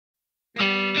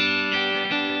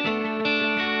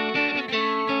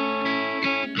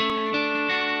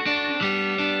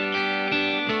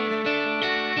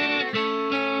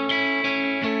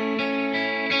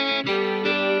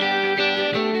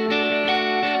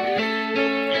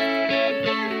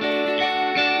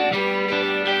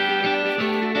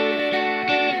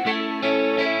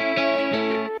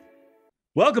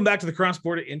Welcome back to the Cross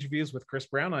Border Interviews with Chris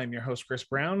Brown. I'm your host, Chris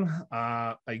Brown.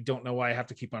 I don't know why I have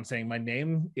to keep on saying my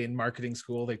name. In marketing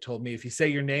school, they told me if you say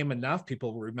your name enough,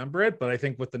 people will remember it. But I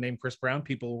think with the name Chris Brown,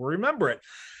 people will remember it.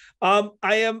 I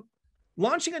am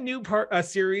launching a new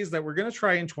series that we're going to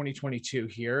try in 2022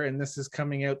 here. And this is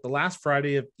coming out the last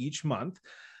Friday of each month.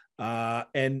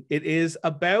 And it is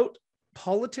about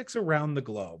politics around the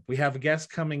globe. We have a guest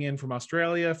coming in from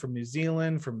Australia, from New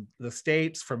Zealand, from the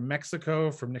States, from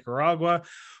Mexico, from Nicaragua.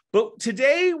 But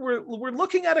today we're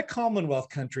looking at a commonwealth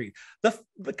country, the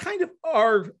kind of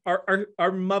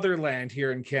our motherland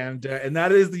here in Canada, and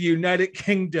that is the United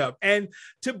Kingdom. And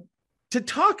to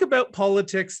talk about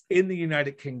politics in the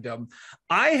United Kingdom,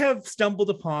 I have stumbled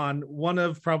upon one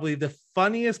of probably the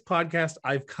funniest podcasts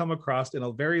I've come across in a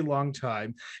very long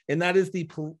time. And that is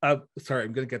sorry,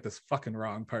 I'm going to get this fucking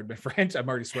wrong. Pardon my French. I'm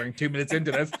already swearing 2 minutes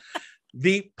into this.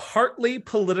 The Partly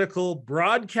Political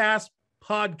Broadcast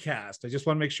Podcast. I just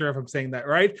want to make sure if I'm saying that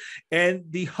right. And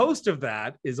the host of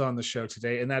that is on the show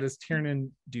today, and that is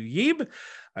Tiernan Douieb.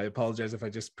 I apologize if I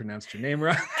just pronounced your name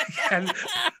wrong. And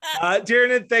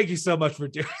Tiernan, thank you so much for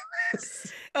doing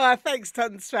this. Thanks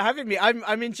tons for having me.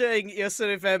 I'm enjoying your sort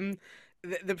of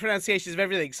the pronunciations of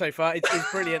everything so far.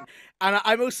 It's brilliant. And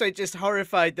I'm also just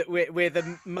horrified that we're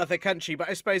the mother country, but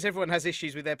I suppose everyone has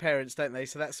issues with their parents, don't they?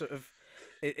 So that's sort of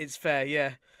it's fair,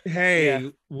 yeah. Hey, yeah.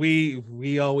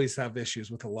 we always have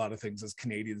issues with a lot of things as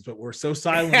Canadians, but we're so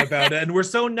silent about it, and we're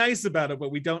so nice about it,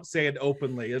 but we don't say it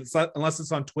openly. Unless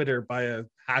it's on Twitter by a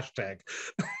hashtag.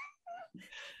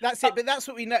 That's it, but that's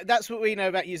what we know. That's what we know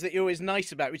about you, is that you're always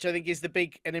nice about, which I think is the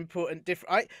big and important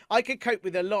difference. I could cope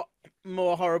with a lot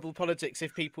more horrible politics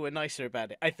if people were nicer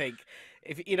about it. I think,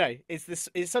 if you know,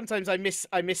 sometimes I miss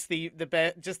the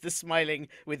bare, just the smiling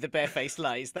with the barefaced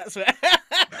lies. That's what.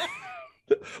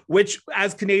 Which,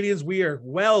 as Canadians, we are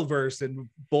well versed in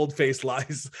bold-faced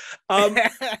lies. But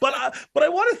I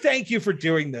want to thank you for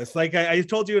doing this. Like I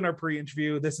told you in our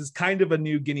pre-interview, this is kind of a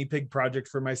new guinea pig project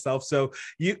for myself. So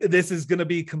this is going to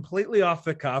be completely off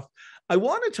the cuff. I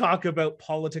want to talk about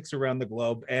politics around the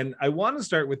globe, and I want to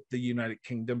start with the United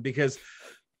Kingdom because,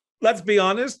 let's be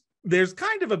honest, there's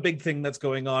kind of a big thing that's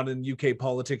going on in UK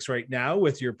politics right now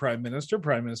with your Prime Minister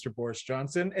Boris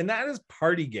Johnson, and that is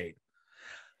Partygate.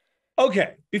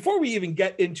 Okay, before we even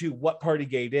get into what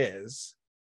Partygate is,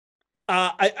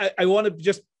 I want to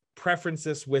just preference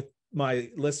this with my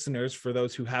listeners, for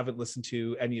those who haven't listened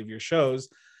to any of your shows.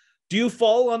 Do you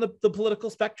fall on the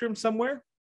political spectrum somewhere?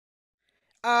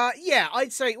 Yeah,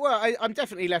 I'd say. Well, I'm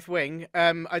definitely left wing.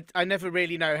 I never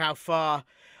really know how far.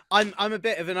 I'm a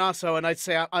bit of an arsehole, and I'd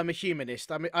say I'm a humanist.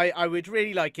 I would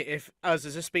really like it if us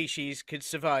as a species could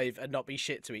survive and not be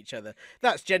shit to each other.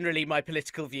 That's generally my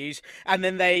political views, and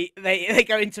then they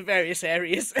go into various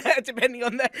areas depending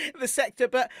on the sector.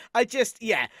 But I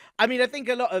think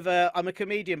a lot of I'm a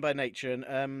comedian by nature,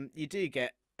 and you do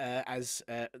get. As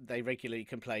they regularly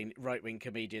complain, right-wing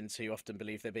comedians who often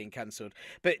believe they're being cancelled.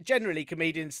 But generally,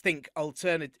 comedians think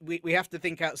we have to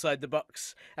think outside the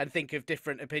box and think of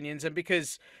different opinions. And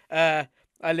because I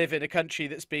live in a country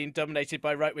that's been dominated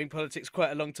by right-wing politics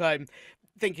quite a long time,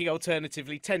 thinking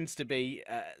alternatively tends to be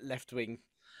left-wing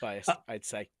biased, I'd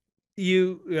say.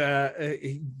 You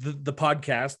the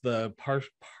podcast, the partly,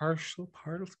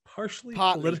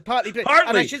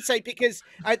 and I should say, because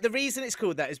the reason it's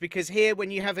called that is because here,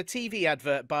 when you have a TV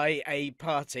advert by a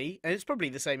party, and it's probably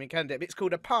the same in Canada, but it's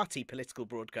called a party political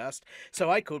broadcast. So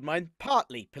I called mine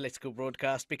Partly Political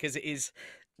Broadcast because it is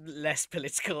less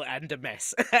political and a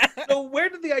mess. So where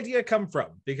did the idea come from?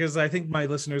 Because I think my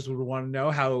listeners would want to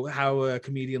know how a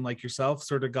comedian like yourself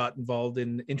sort of got involved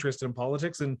in interest in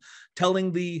politics and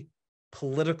telling the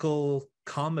political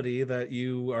comedy that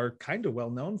you are kind of well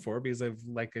known for, because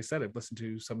like I said, I've listened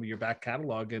to some of your back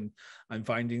catalog, and I'm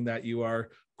finding that you are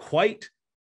quite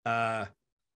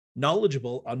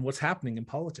knowledgeable on what's happening in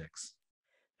politics.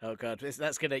 Oh God,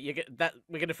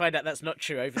 we're gonna find out that's not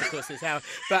true over the course of this hour.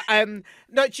 But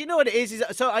no, do you know what it is?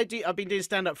 I've been doing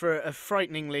stand up for a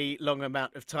frighteningly long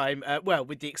amount of time. Well,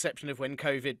 with the exception of when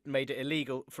COVID made it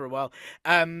illegal for a while.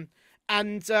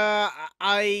 And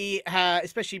I,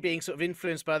 especially being sort of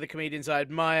influenced by the comedians I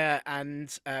admire,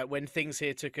 and when things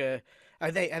here took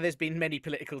there's been many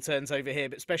political turns over here,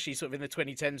 but especially sort of in the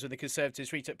 2010s when the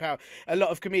Conservatives retook power, a lot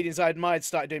of comedians I admired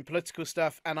started doing political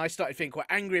stuff, and I started feeling quite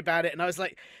angry about it. And I was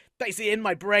like, basically in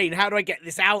my brain, how do I get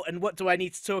this out, and what do I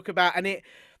need to talk about? And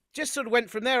just sort of went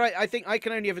from there. I think I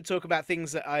can only ever talk about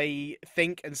things that I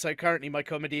think, and so currently my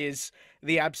comedy is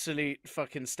the absolute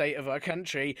fucking state of our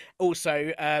country.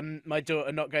 Also, my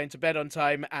daughter not going to bed on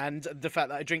time, and the fact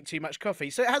that I drink too much coffee.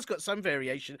 So it has got some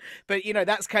variation, but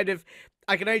that's kind of,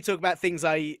 I can only talk about things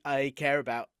I care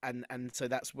about, and so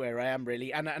that's where I am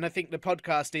really. And I think the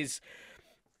podcast is.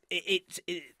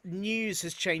 News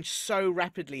has changed so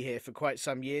rapidly here for quite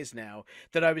some years now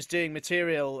that I was doing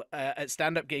material at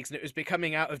stand-up gigs and it was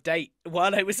becoming out of date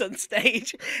while I was on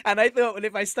stage. And I thought, well,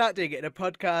 if I start doing it in a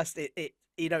podcast,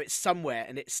 it's somewhere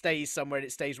and it stays somewhere and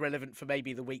it stays relevant for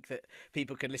maybe the week that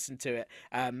people can listen to it.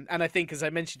 And I think, as I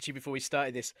mentioned to you before we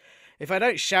started this, if I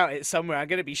don't shout it somewhere, I'm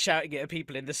going to be shouting it at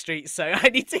people in the streets. So I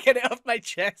need to get it off my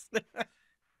chest.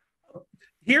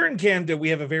 Here in Canada, we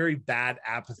have a very bad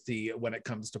apathy when it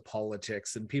comes to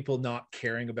politics and people not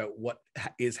caring about what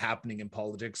is happening in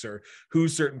politics or who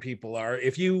certain people are.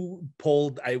 If you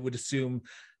polled, I would assume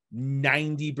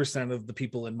 90% of the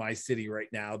people in my city right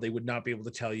now, they would not be able to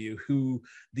tell you who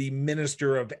the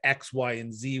minister of X, Y,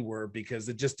 and Z were because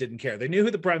it just didn't care. They knew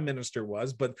who the prime minister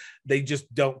was, but they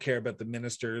just don't care about the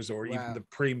ministers or even the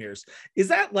premiers. Is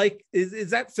that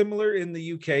is that similar in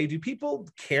the UK? Do people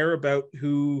care about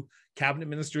who cabinet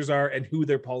ministers are and who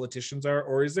their politicians are,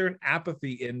 or is there an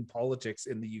apathy in politics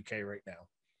in the UK right now?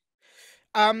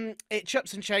 It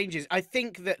chops and changes. I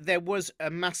think that there was a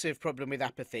massive problem with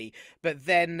apathy, but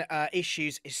then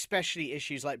issues, especially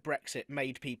issues like Brexit,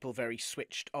 made people very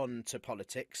switched on to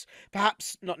politics.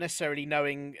 Perhaps not necessarily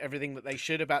knowing everything that they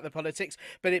should about the politics,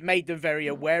 but it made them very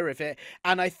aware of it.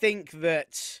 And I think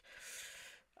that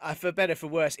for better, for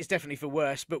worse, it's definitely for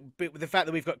worse, but the fact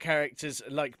that we've got characters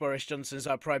like Boris Johnson as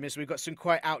our Prime Minister, we've got some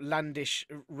quite outlandish,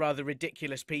 rather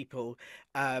ridiculous people.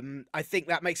 I think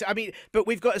that makes it, I mean, but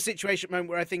we've got a situation at the moment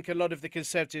where I think a lot of the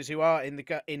Conservatives who are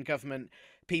in government,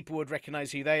 people would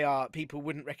recognise who they are. People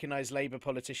wouldn't recognise Labour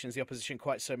politicians, the opposition,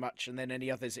 quite so much, and then any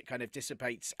others, it kind of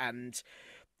dissipates. And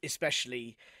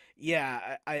especially,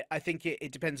 yeah, I think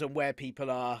it depends on where people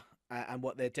are and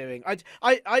what they're doing. I'd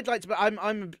like to, but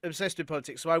I'm obsessed with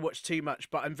politics, so I watch too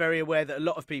much. But I'm very aware that a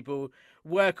lot of people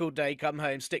work all day, come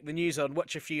home, stick the news on,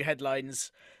 watch a few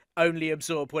headlines, only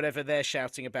absorb whatever they're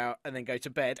shouting about, and then go to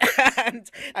bed.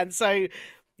 and so,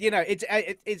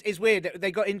 it's weird.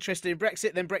 They got interested in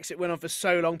Brexit, then Brexit went on for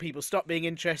so long, people stopped being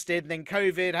interested, and then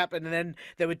COVID happened, and then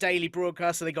there were daily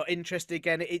broadcasts, so they got interested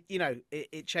again.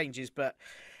 It changes, but.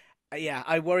 Yeah,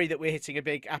 I worry that we're hitting a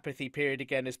big apathy period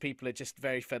again as people are just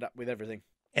very fed up with everything.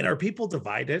 And are people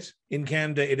divided? In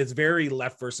Canada, it is very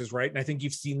left versus right. And I think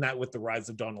you've seen that with the rise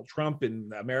of Donald Trump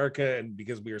in America. And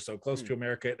because we are so close to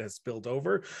America, it has spilled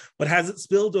over. But has it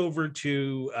spilled over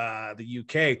to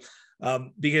the UK?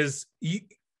 Because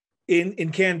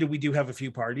in Canada, we do have a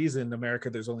few parties. In America,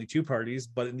 there's only 2 parties.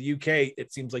 But in the UK,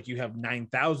 it seems like you have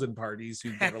 9,000 parties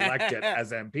who get elected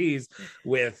as MPs,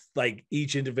 with like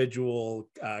each individual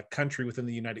country within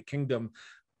the United Kingdom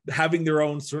having their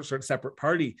own sort of separate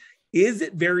party. Is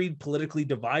it very politically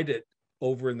divided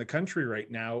over in the country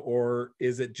right now, or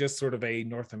is it just sort of a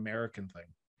North American thing?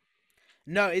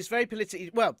 No, it's very politically...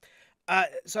 Well,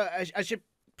 so I should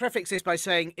prefix this by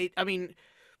saying,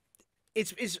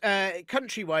 it's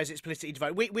country-wise, it's politically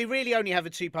divided. We really only have a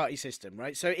 2-party system,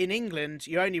 right? So in England,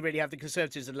 you only really have the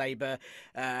Conservatives and Labour.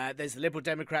 There's the Liberal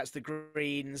Democrats, the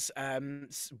Greens,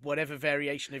 whatever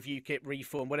variation of UKIP,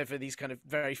 Reform, whatever these kind of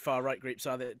very far-right groups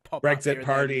are that pop Brexit up here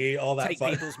Party, all that take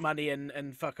fun. people's money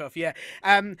and fuck off, yeah.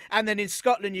 And then in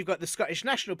Scotland, you've got the Scottish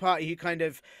National Party, who kind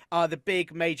of are the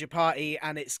big major party,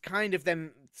 and it's kind of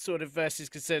them sort of versus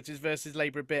Conservatives versus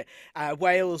Labour a bit.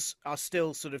 Wales are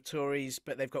still sort of Tories,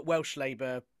 but they've got Welsh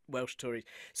Labour, Welsh Tories.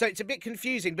 So it's a bit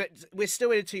confusing, but we're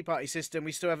still in a 2-party system.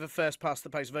 We still have a first past the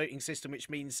post voting system, which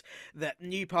means that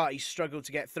new parties struggle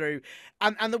to get through.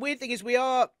 And the weird thing is we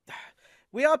are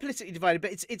politically divided,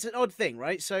 but it's an odd thing,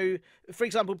 right? So, for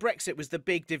example, Brexit was the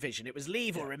big division. It was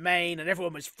leave or remain, and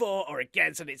everyone was for or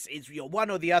against, and it's you're one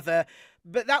or the other.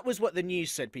 But that was what the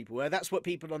news said people were. That's what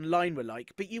people online were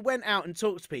like. But you went out and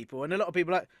talked to people, and a lot of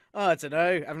people were like, oh, I don't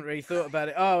know, haven't really thought about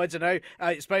it. Oh, I don't know,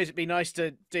 I suppose it'd be nice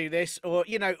to do this. Or,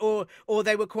 or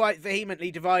they were quite vehemently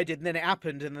divided, and then it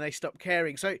happened, and then they stopped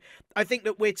caring. So I think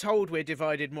that we're told we're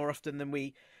divided more often than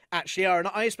we actually are. And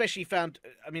I especially found,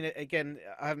 again,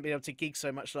 I haven't been able to gig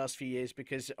so much the last few years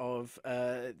because of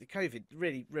the COVID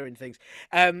really ruined things.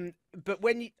 But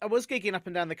when I was gigging up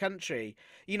and down the country,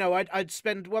 I'd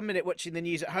spend 1 minute watching the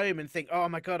news at home and think, oh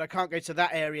my God, I can't go to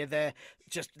that area.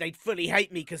 They'd fully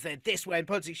hate me because they're this way in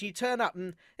politics. You turn up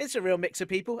and it's a real mix of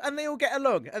people and they all get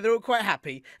along and they're all quite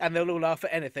happy and they'll all laugh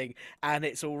at anything and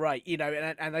it's all right,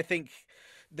 and I think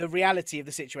the reality of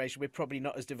the situation, we're probably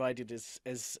not as divided as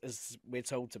we're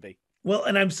told to be. Well,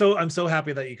 and I'm so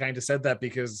happy that you kind of said that,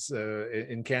 because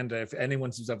in Canada, if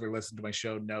anyone who's ever listened to my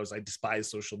show knows I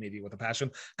despise social media with a passion.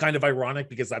 Kind of ironic,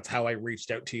 because that's how I reached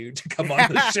out to you to come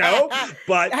on the show.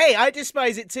 But hey, I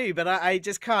despise it too, but I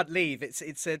just can't leave.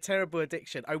 It's a terrible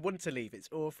addiction. I want to leave. It's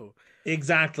awful.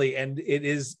 Exactly, and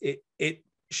it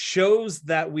shows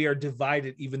that we are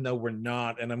divided even though we're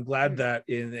not. And I'm glad that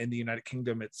in the United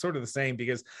Kingdom it's sort of the same,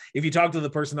 because if you talk to the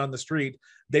person on the street,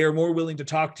 they are more willing to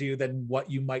talk to you than what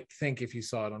you might think if you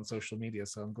saw it on social media.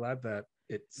 So I'm glad that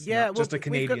it's not just a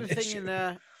Canadian we've got the issue.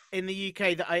 thing in the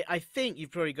UK that I think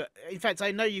you've probably got. In fact,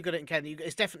 I know you've got it in Canada.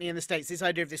 It's definitely in the States. This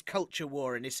idea of this culture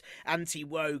war and this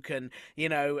anti-woke, and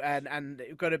and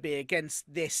you've got to be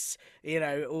against this,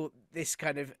 or this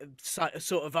kind of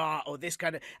sort of art, or this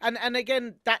kind of, and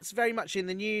again, that's very much in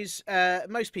the news.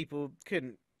 Most people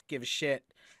couldn't give a shit.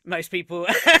 Most people,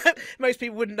 most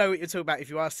people wouldn't know what you're talking about if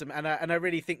you asked them, and I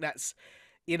really think that's.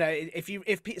 If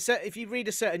you read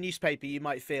a certain newspaper, you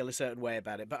might feel a certain way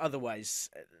about it, but otherwise,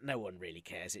 no one really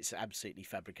cares. It's absolutely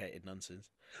fabricated nonsense.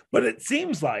 But it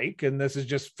seems like, and this is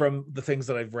just from the things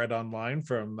that I've read online,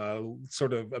 from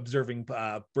sort of observing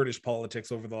British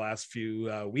politics over the last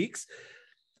few weeks,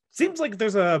 seems like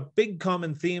there's a big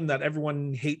common theme that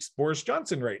everyone hates Boris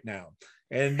Johnson right now.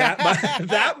 And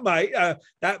that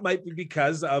might be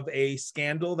because of a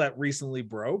scandal that recently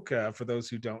broke. For those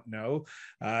who don't know,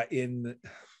 at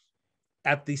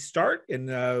the start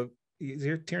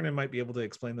Tiernan might be able to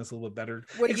explain this a little bit better.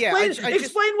 Well,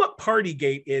 Explain what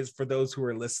Partygate is for those who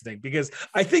are listening, because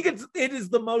I think it is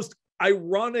the most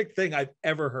ironic thing I've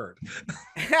ever heard.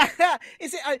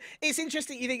 It's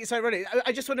interesting you think it's ironic.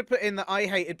 I just want to put in that I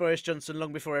hated Boris Johnson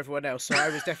long before everyone else, so I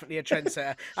was definitely a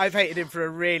trendsetter. I've hated him for a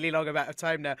really long amount of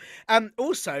time now.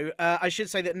 Also, I should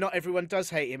say that not everyone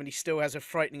does hate him, and he still has a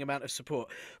frightening amount of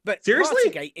support. But seriously,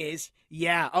 Partygate is,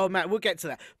 yeah. Oh man, we'll get to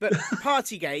that. But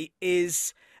Partygate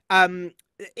is.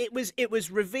 It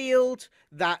was revealed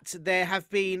that there have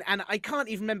been, and I can't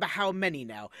even remember how many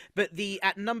now, but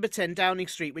at number 10 Downing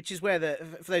Street, which is where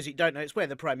for those who don't know, it's where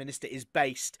the Prime Minister is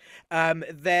based.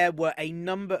 There were a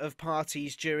number of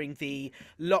parties during the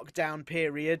lockdown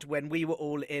period when we were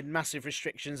all in massive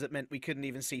restrictions that meant we couldn't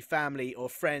even see family or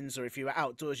friends, or if you were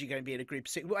outdoors, you're going to be in a group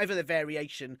of six, whatever the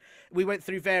variation. We went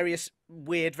through various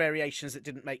weird variations that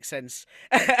didn't make sense.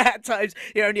 At times,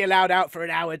 you're only allowed out for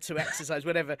an hour to exercise,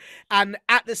 whatever. And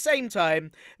at the same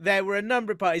time, there were a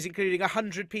number of parties, including a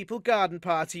 100-people garden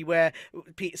party where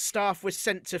staff were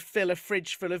sent to fill a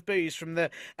fridge full of booze from the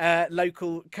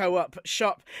local co-op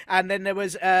shop. And then there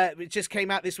was, it just came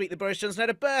out this week, that Boris Johnson had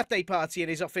a birthday party in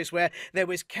his office where there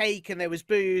was cake and there was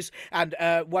booze. And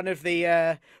one of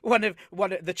the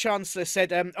chancellor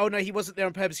said, "Oh no, he wasn't there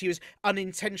on purpose. He was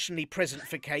unintentionally present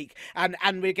for cake."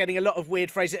 And we're getting a lot of weird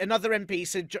phrases. Another MP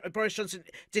said Boris Johnson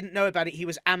didn't know about it. He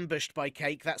was ambushed by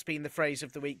cake. That's been the phrase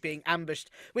of the week, being ambushed,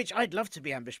 which I'd love to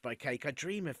be ambushed by cake. I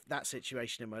dream of that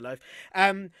situation in my life.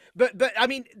 But I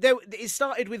mean, it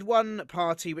started with one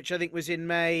party, which I think was in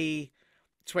May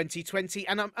 2020,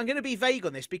 and I'm going to be vague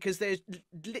on this because there's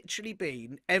literally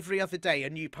been every other day a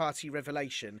new party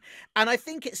revelation, and I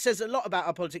think it says a lot about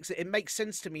our politics that it makes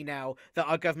sense to me now that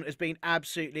our government has been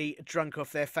absolutely drunk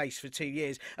off their face for 2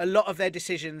 years. A lot of their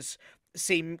decisions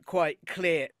seem quite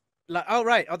clear. Like, oh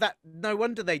right, that no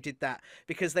wonder they did that,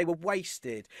 because they were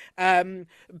wasted.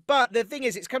 But the thing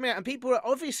is, it's coming out, and people are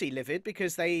obviously livid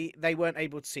because they weren't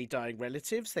able to see dying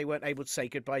relatives. They weren't able to say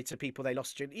goodbye to people they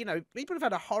lost. People have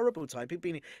had a horrible time. People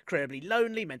have been incredibly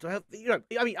lonely, mental health.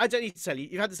 I mean, I don't need to tell you.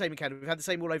 You've had the same in Canada. We've had the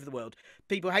same all over the world.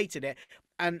 People hated it,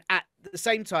 and at the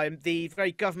same time, the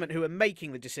very government who are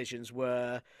making the decisions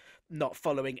were not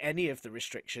following any of the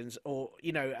restrictions, or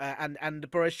and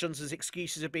Boris Johnson's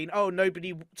excuses have been, "Oh,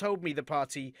 nobody told me the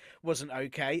party wasn't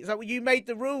okay." It's like, well, you made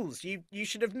the rules. You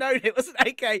should have known it wasn't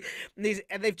okay.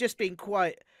 And they've just been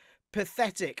quite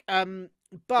pathetic. But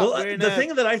the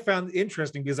thing that I found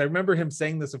interesting, because I remember him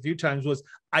saying this a few times, was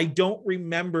I don't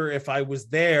remember if I was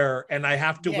there, and I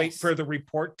have to wait for the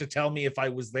report to tell me if I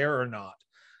was there or not.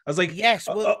 I was like, yes,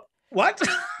 well, what?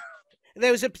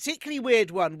 There was a particularly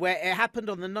weird one where it happened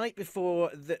on the night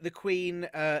before the Queen.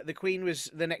 The Queen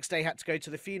was the next day had to go to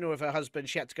the funeral of her husband.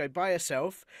 She had to go by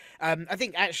herself. I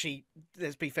think actually,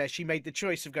 let's be fair, she made the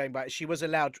choice of going by. She was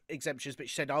allowed exemptions, but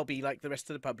she said, "I'll be like the rest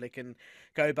of the public and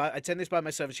go by. Attend this by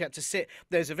myself." And she had to sit.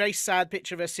 There's a very sad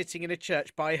picture of her sitting in a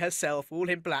church by herself, all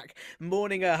in black,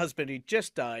 mourning her husband who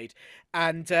just died.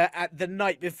 And at the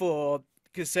night before,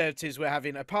 Conservatives were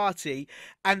having a party,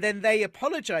 and then they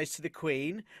apologised to the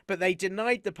Queen, but they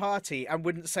denied the party and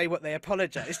wouldn't say what they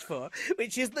apologised for,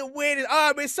 which is the weirdest.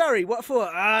 Oh, we're sorry. What for?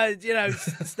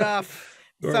 Stuff.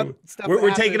 Stuff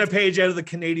we're taking a page out of the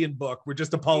Canadian book. We're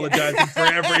just apologizing for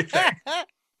everything.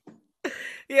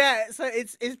 Yeah, so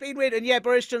it's been weird. And yeah,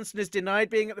 Boris Johnson has denied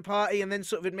being at the party and then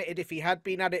sort of admitted if he had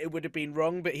been at it, it would have been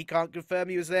wrong, but he can't confirm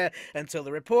he was there until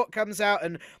the report comes out.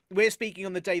 And we're speaking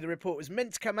on the day the report was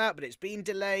meant to come out, but it's been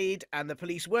delayed, and the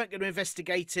police weren't going to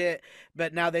investigate it,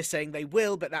 but now they're saying they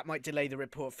will, but that might delay the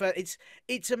report.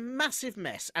 It's a massive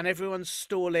mess, and everyone's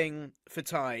stalling for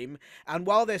time. And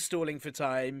while they're stalling for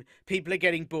time, people are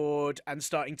getting bored and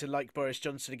starting to like Boris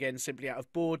Johnson again simply out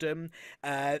of boredom.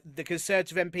 The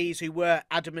Conservative MPs who were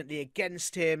adamantly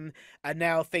against him are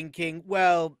now thinking,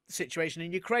 well, situation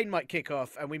in Ukraine might kick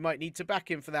off and we might need to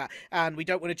back him for that, and we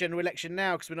don't want a general election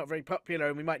now because we're not very popular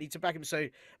and we might need to back him, so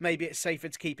maybe it's safer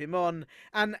to keep him on.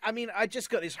 And I mean, I just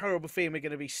got this horrible feeling we're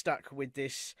going to be stuck with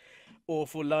this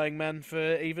awful lying man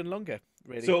for even longer.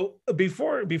 Really. So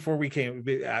before we came,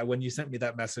 when you sent me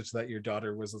that message that your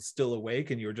daughter was still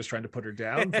awake and you were just trying to put her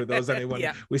down, for those anyone,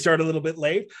 yeah. We started a little bit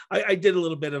late. I did a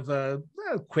little bit of a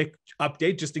quick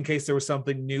update just in case there was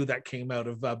something new that came out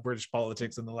of British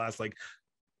politics in the last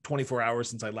 24 hours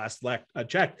since I last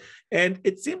checked. And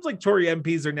it seems like Tory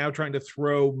MPs are now trying to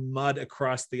throw mud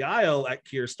across the aisle at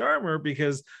Keir Starmer,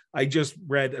 because I just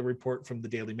read a report from the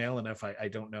Daily Mail, and if I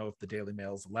don't know if the Daily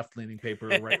Mail is a left-leaning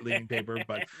paper or right-leaning paper,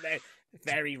 but no,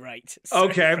 very right. So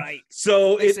okay, right.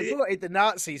 So they supported the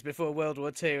Nazis before World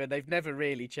War II, and they've never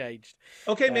really changed.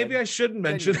 Okay, maybe I shouldn't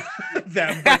mention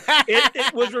them. But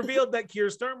it was revealed that Keir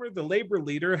Starmer, the Labour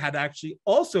leader, had actually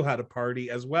also had a party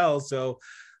as well. So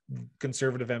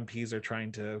Conservative MPs are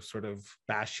trying to sort of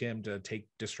bash him to take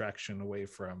distraction away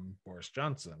from Boris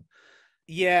Johnson.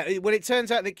 Yeah, well, it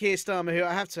turns out that Keir Starmer, who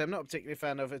I have to say I'm not a particularly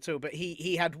fan of at all, but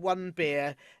he had one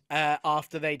beer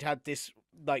after they'd had this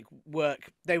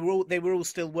work. They were all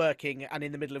still working, and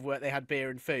in the middle of work they had beer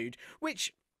and food,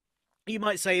 which you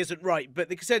might say isn't right, but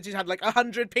the Conservatives had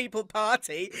 100 people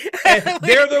party.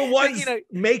 They're the ones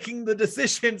making the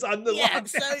decisions on the lockdown.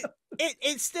 So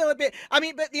it's still a bit. I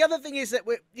mean, but the other thing is that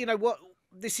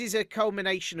this is a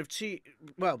culmination of 2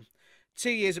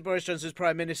 years of Boris Johnson as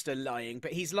Prime Minister lying,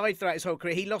 but he's lied throughout his whole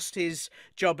career. He lost his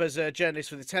job as a journalist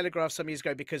for The Telegraph some years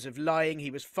ago because of lying.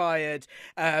 He was fired.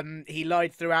 He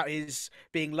lied throughout his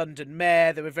being London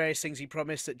mayor. There were various things he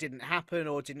promised that didn't happen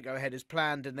or didn't go ahead as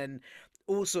planned, and then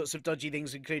all sorts of dodgy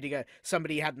things, including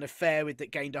somebody he had an affair with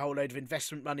that gained a whole load of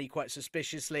investment money quite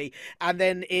suspiciously. And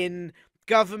then in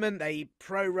government, they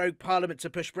prorogued Parliament to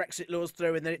push Brexit laws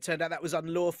through, and then it turned out that was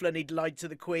unlawful and he'd lied to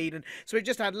the Queen. And so we've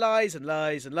just had lies and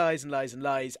lies and lies and lies and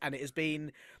lies, and it has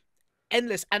been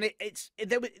endless. And it's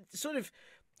sort of,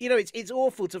 it's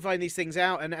awful to find these things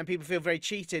out, and people feel very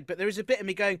cheated, but there is a bit of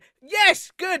me going,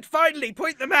 yes, good, finally,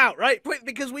 point them out, right?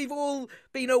 Because we've all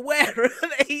been aware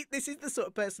that this is the sort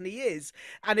of person he is.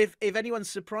 And if anyone's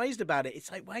surprised about it,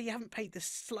 it's well, you haven't paid the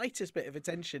slightest bit of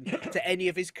attention to any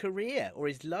of his career or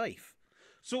his life.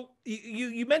 So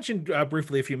you mentioned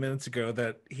briefly a few minutes ago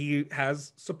that he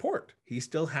has support. He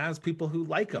still has people who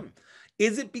like him.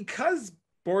 Is it because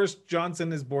Boris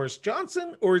Johnson is Boris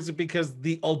Johnson, or is it because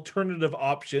the alternative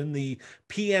option, the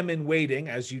PM in waiting,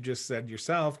 as you just said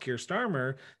yourself, Keir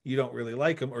Starmer, you don't really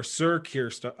like him, or Sir Keir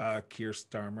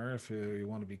Starmer, if you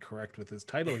want to be correct with his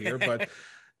title here, but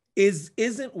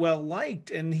isn't well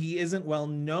liked and he isn't well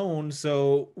known.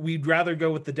 So we'd rather go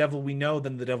with the devil we know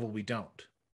than the devil we don't.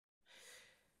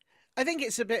 I think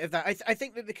it's a bit of that. I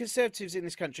think that the Conservatives in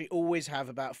this country always have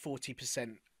about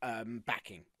 40%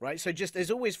 backing, right? So there's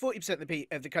always 40%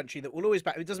 of the country that will always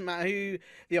back. It doesn't matter who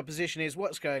the opposition is,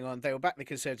 what's going on, they will back the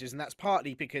Conservatives, and that's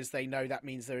partly because they know that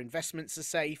means their investments are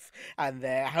safe and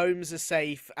their homes are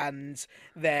safe and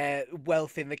their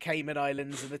wealth in the Cayman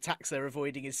Islands and the tax they're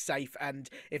avoiding is safe. And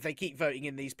if they keep voting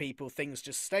in these people, things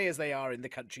just stay as they are in the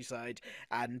countryside,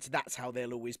 and that's how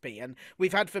they'll always be. And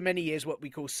we've had for many years what we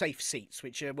call safe seats,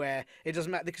 which are where it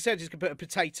doesn't matter. The Conservatives can put a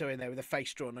potato in there with a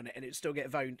face drawn on it and it still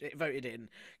get voted in,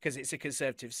 because it's a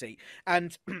Conservative seat.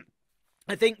 And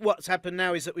I think what's happened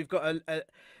now is that we've got a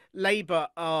Labour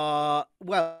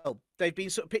they've been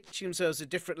sort of pitching themselves a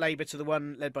different Labour to the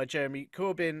one led by Jeremy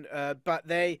Corbyn, but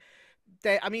they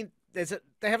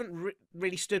haven't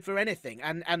really stood for anything,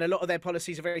 and a lot of their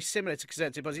policies are very similar to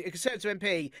Conservative policies. A Conservative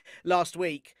MP last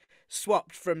week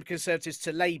swapped from Conservatives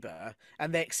to Labour,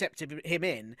 and they accepted him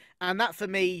in. And that, for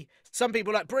me, some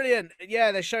people are like, brilliant,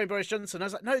 yeah, they're showing Boris Johnson. I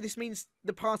was like, no, this means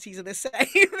the parties are the same.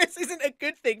 This isn't a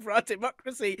good thing for our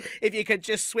democracy. If you can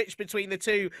just switch between the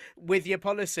two with your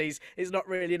policies, it's not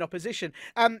really an opposition.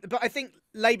 But I think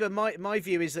Labour, my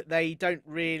view is that they don't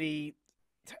really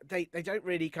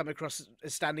come across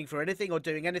as standing for anything or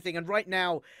doing anything. And right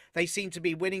now they seem to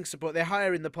be winning support. They're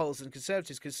higher in the polls than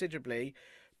Conservatives considerably.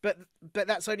 But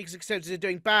that's only because Conservatives are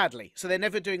doing badly. So they're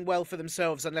never doing well for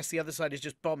themselves unless the other side is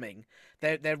just bombing.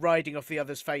 They're riding off the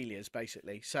other's failures,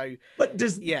 basically. So, but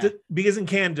because in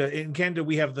Canada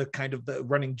we have the kind of the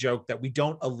running joke that we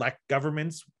don't elect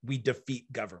governments, we defeat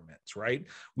governments, right?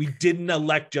 We didn't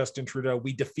elect Justin Trudeau,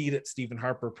 we defeated Stephen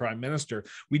Harper, Prime Minister.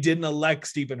 We didn't elect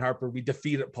Stephen Harper, we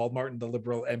defeated Paul Martin, the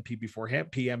Liberal MP before him,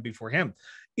 PM before him.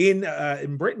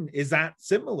 In Britain, is that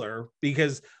similar?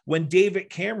 Because when David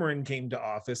Cameron came to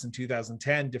office in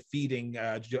 2010, defeating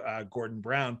Gordon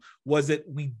Brown, was it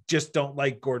we just don't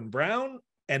like Gordon Brown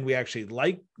and we actually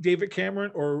like David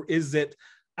Cameron, or is it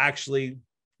actually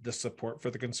the support for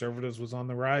the Conservatives was on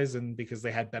the rise and because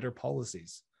they had better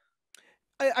policies?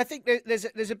 I think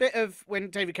there's a bit of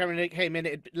when David Cameron came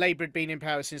in, Labour had been in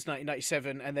power since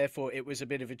 1997, and therefore it was a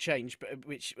bit of a change. But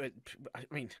which, I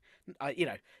mean,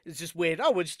 it's just weird.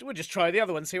 Oh, we'll just try the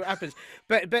other one, see what happens.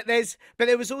 But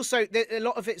there was also a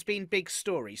lot of it's been big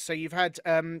stories. So you've had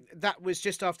that was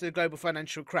just after the global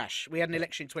financial crash. We had an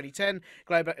election in 2010.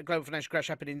 Global financial crash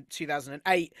happened in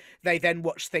 2008. They then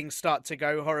watched things start to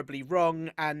go horribly wrong,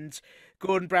 and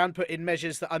Gordon Brown put in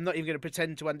measures that I'm not even going to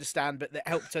pretend to understand, but that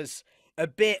helped us a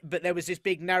bit. But there was this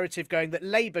big narrative going that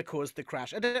Labour caused the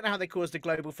crash. I don't know how they caused the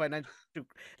global financial,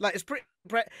 like, it's pretty,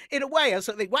 in a way I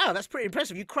sort of think, wow, that's pretty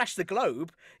impressive. You crashed the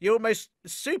globe, you're almost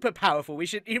super powerful. We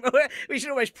should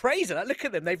almost praise it. Look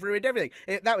at them, they've ruined everything.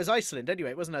 That was Iceland anyway,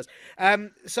 it wasn't us.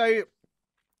 So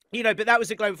but that was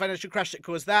the global financial crash that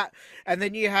caused that. And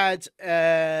then you had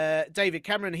David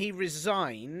Cameron. He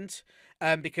resigned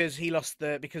because he lost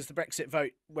because the Brexit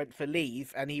vote went for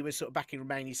leave, and he was sort of backing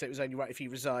Remain. He said it was only right if he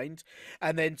resigned.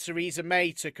 And then Theresa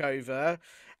May took over,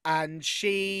 and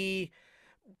she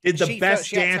did the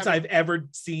best dance I've ever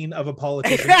seen of a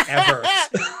politician ever.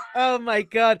 Oh my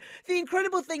God. The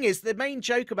incredible thing is, the main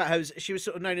joke about her is she was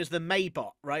sort of known as the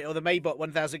Maybot, right? Or the Maybot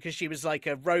 1000, because she was like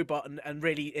a robot and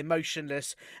really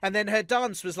emotionless. And then her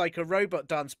dance was like a robot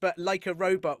dance, but like a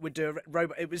robot would do a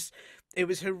robot. It was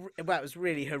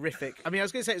really horrific. I mean, I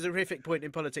was going to say it was a horrific point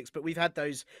in politics, but we've had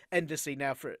those endlessly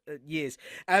now for years.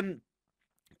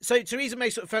 So Theresa May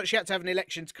sort of felt she had to have an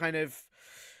election to kind of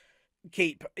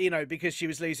keep, because she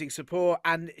was losing support,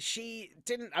 and she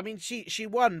didn't. I mean, she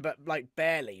won, but like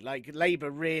barely. Like,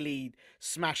 Labour really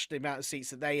smashed the amount of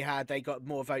seats that they had. They got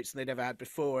more votes than they'd ever had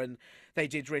before, and they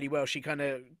did really well. She kind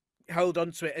of held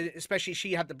on to it, especially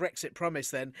she had the Brexit promise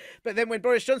then. But then when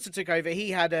Boris Johnson took over, he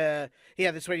had the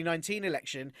 2019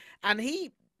 election, and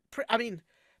I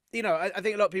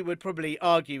think a lot of people would probably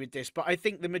argue with this, but I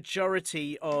think the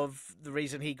majority of the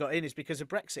reason he got in is because of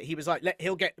Brexit. He was like,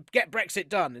 he'll get Brexit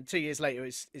done, and 2 years later,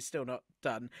 it's still not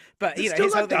done. But his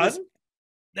whole thing was,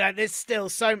 there's still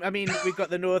so. I mean, we've got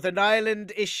the Northern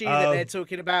Ireland issue that they're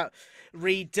talking about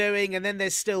redoing, and then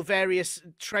there's still various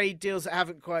trade deals that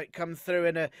haven't quite come through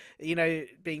and are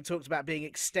being talked about being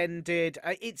extended.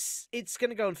 It's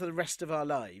going to go on for the rest of our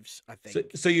lives, I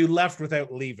think. So you left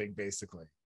without leaving, basically.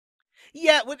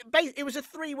 Yeah, it was a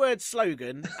 3-word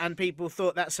slogan, and people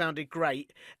thought that sounded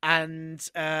great. And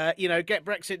get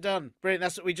Brexit done. Brilliant.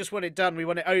 That's what we just want it done. We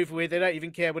want it over with. They don't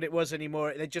even care what it was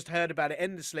anymore. They just heard about it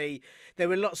endlessly. There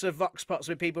were lots of vox pops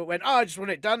where people went, "Oh, I just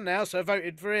want it done now," so I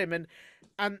voted for him. And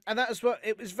that was what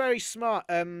it was. Very smart.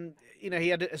 He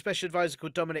had a special advisor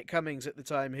called Dominic Cummings at the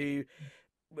time who.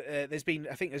 There's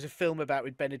a film about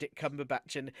with Benedict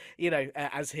Cumberbatch and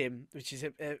as him, which is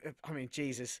I mean,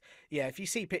 Jesus, yeah. If you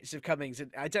see pictures of Cummings,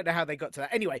 and I don't know how they got to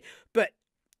that anyway, but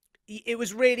it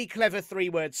was really clever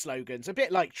 3-word slogans, a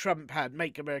bit like Trump had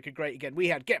 "Make America Great Again." We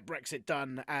had "Get Brexit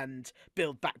Done" and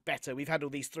 "Build Back Better." We've had all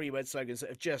these 3-word slogans that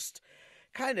have just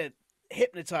kind of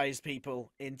hypnotized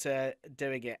people into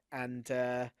doing it,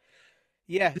 and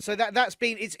yeah, so that's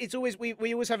been it's always we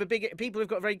always have people have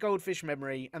got a very goldfish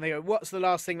memory, and they go, "What's the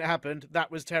last thing that happened?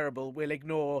 That was terrible." We'll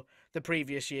ignore the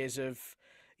previous years of,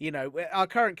 our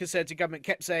current Conservative government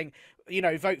kept saying,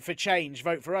 "Vote for change,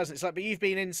 vote for us." It's like, but you've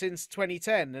been in since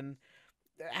 2010, and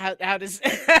how does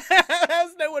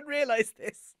how's no one realised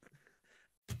this?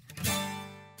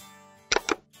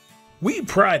 We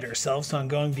pride ourselves on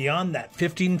going beyond that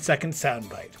 15-second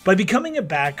soundbite by becoming a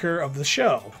backer of the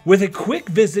show. With a quick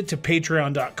visit to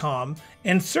patreon.com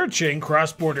and searching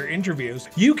cross-border interviews,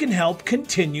 you can help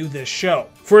continue this show.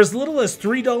 For as little as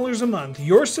 $3 a month,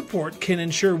 your support can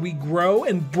ensure we grow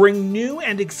and bring new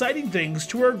and exciting things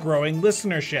to our growing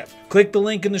listenership. Click the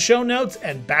link in the show notes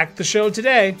and back the show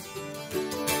today.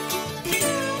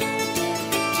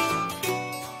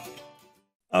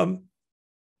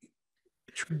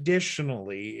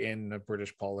 Traditionally in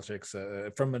British politics,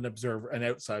 from an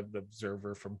outside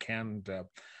observer from Canada,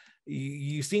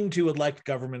 you seem to elect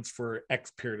governments for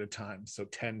X period of time. So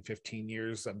 10, 15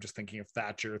 years. I'm just thinking of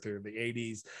Thatcher through the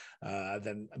 80s,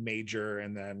 then Major,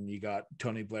 and then you got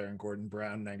Tony Blair and Gordon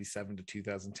Brown, 97 to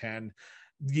 2010.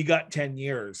 You got 10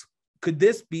 years. Could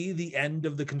this be the end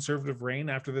of the Conservative reign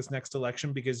after this next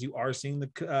election, because you are seeing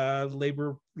the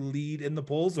Labour lead in the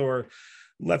polls? Or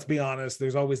let's be honest,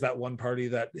 there's always that one party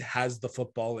that has the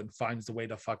football and finds the way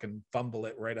to fucking fumble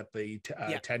it right at the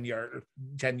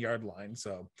 10-yard line.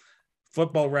 So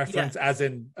football reference, as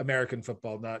in American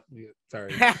football, not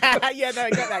sorry. Yeah, no, I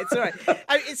got that. It's all right.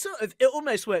 It's it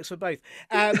almost works for both.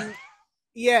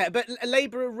 Yeah, but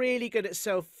Labour are really good at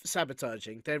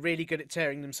self-sabotaging. They're really good at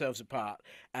tearing themselves apart,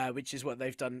 which is what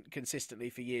they've done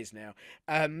consistently for years now.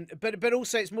 But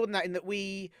also it's more than that, in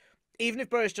that even if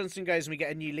Boris Johnson goes and we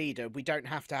get a new leader, we don't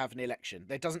have to have an election.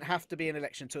 There doesn't have to be an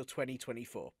election until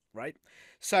 2024, right?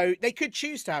 So they could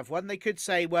choose to have one. They could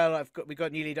say, well, we've got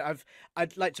a new leader.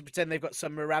 I'd like to pretend they've got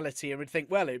some morality and would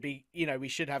think, well, it'd be, we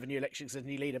should have a new election because there's a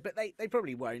new leader, but they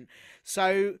probably won't.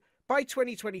 So by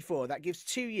 2024, that gives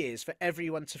 2 years for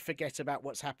everyone to forget about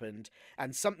what's happened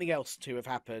and something else to have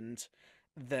happened.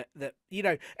 I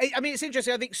mean, it's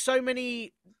interesting. I think so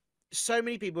many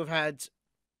people have had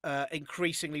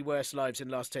increasingly worse lives in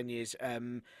the last 10 years.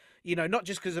 Not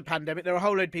just because of the pandemic. There are a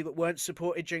whole load of people that weren't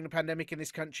supported during the pandemic in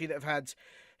this country that have had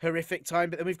horrific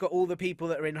time. But then we've got all the people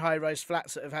that are in high-rise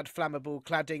flats that have had flammable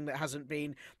cladding that hasn't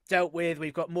been dealt with.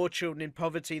 We've got more children in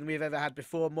poverty than we've ever had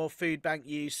before, more food bank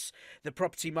use. The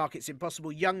property market's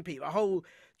impossible. Young people, a whole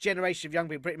generation of young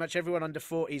people, pretty much everyone under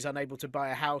 40 is unable to buy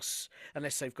a house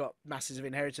unless they've got masses of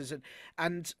inheritance.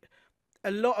 And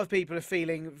a lot of people are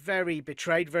feeling very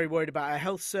betrayed, very worried about our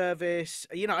health service.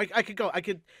 I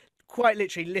could quite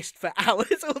literally list for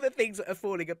hours all the things that are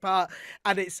falling apart,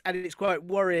 and it's quite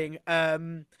worrying.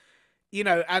 And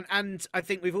I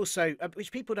think we've also,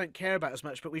 which people don't care about as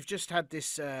much, but we've just had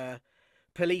this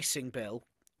policing bill,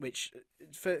 which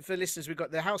for listeners, we've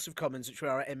got the House of Commons, which are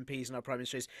our MPs and our Prime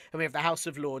Ministers, and we have the House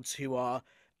of Lords, who are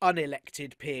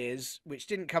unelected peers, which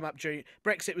didn't come up during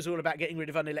Brexit. Was all about getting rid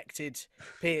of unelected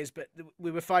peers, but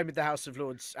we were fine with the House of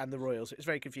Lords and the Royals. It was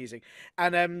very confusing.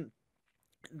 And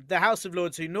the House of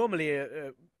Lords, who normally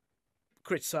are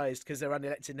criticised because they're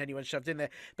unelected and anyone shoved in there,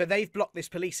 but they've blocked this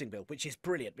policing bill, which is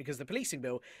brilliant, because the policing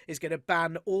bill is going to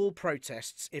ban all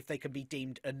protests if they can be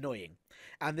deemed annoying.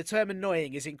 And the term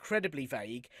annoying is incredibly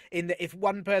vague, in that if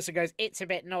one person goes, it's a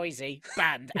bit noisy,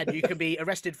 banned, and you can be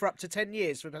arrested for up to 10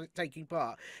 years for taking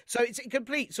part. So it's a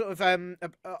complete sort of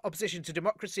opposition to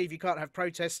democracy. If you can't have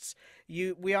protests,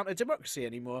 we aren't a democracy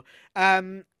anymore.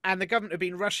 And the government have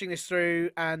been rushing this through,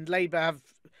 and Labour have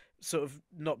sort of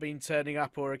not been turning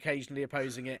up or occasionally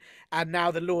opposing it, and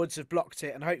now the Lords have blocked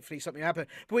it, and hopefully something will happen.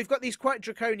 But we've got these quite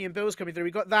draconian bills coming through.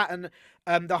 We've got that,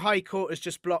 and the High Court has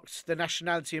just blocked the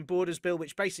Nationality and Borders Bill,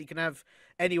 which basically can have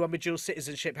anyone with dual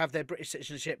citizenship have their British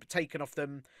citizenship taken off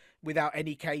them without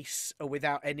any case or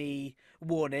without any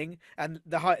warning. And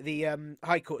the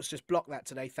High Court's just blocked that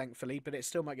today, thankfully, but it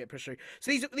still might get pushed through.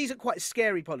 So these are quite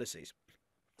scary policies.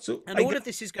 So all of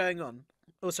this is going on.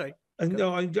 Oh, sorry.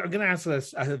 No, I'm going to ask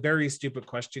a very stupid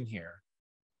question here.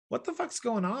 What the fuck's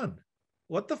going on?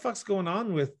 What the fuck's going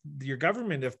on with your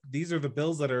government if these are the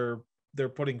bills that they're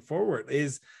putting forward?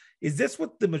 Is this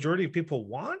what the majority of people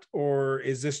want, or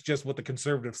is this just what the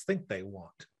Conservatives think they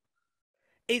want?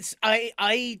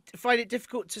 I find it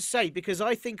difficult to say, because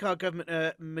I think our government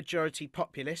are majority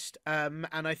populist, and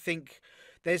I think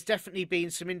there's definitely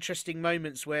been some interesting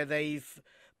moments where they've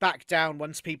back down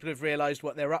once people have realised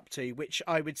what they're up to, which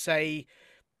I would say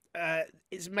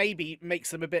is maybe makes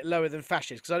them a bit lower than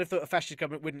fascists, because I'd have thought a fascist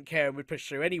government wouldn't care and would push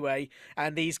through anyway,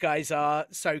 and these guys are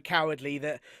so cowardly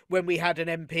that when we had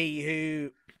an MP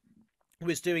who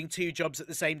was doing two jobs at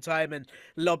the same time and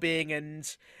lobbying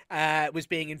and was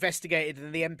being investigated,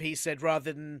 and the MP said,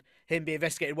 rather than him be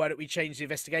investigated, why don't we change the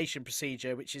investigation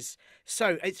procedure, which is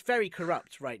it's very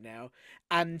corrupt right now.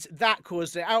 And that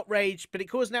caused an outrage, but it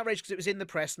caused an outrage because it was in the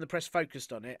press and the press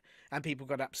focused on it and people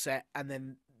got upset, and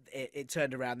then it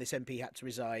turned around. This MP had to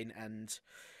resign.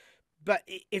 But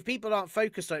if people aren't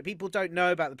focused on it, people don't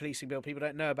know about the policing bill, people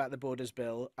don't know about the borders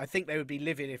bill. I think they would be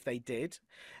livid if they did.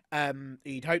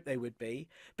 You'd hope they would be.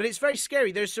 But it's very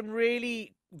scary. There's some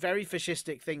really very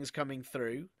fascistic things coming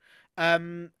through.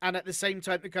 And at the same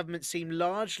time, the government seem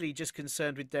largely just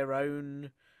concerned with their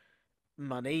own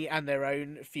money and their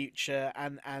own future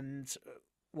and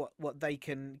what they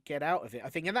can get out of it, I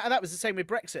think. And that was the same with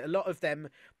Brexit. A lot of them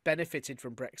benefited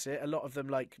from Brexit. A lot of them,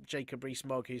 like Jacob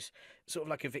Rees-Mogg, who's sort of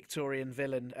like a Victorian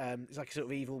villain. He's like a sort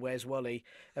of evil Where's Wally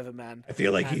of a man. I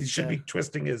feel like he should be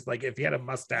twisting his, like, if he had a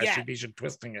mustache, he'd be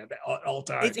twisting it at all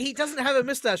times. He doesn't have a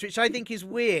mustache, which I think is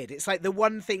weird. It's like the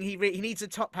one thing he needs a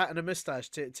top hat and a mustache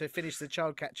to finish the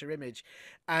child catcher image.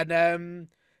 And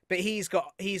but he's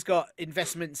got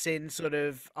investments in sort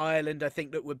of Ireland, I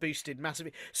think, that were boosted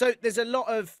massively. So there's a lot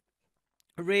of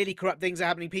really corrupt things are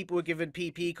happening. People were given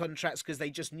PPE contracts because they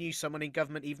just knew someone in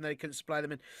government, even though they couldn't supply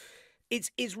them. And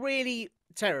it's really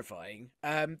terrifying.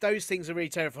 Those things are really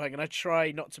terrifying, and I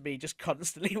try not to be just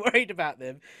constantly worried about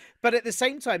them. But at the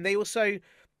same time, they also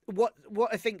what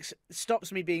I think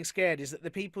stops me being scared is that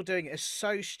the people doing it are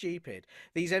so stupid.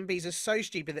 These MPs are so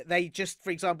stupid that they just,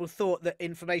 for example, thought that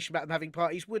information about them having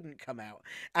parties wouldn't come out,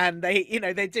 and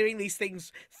they're doing these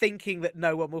things thinking that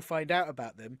no one will find out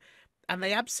about them, and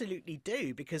they absolutely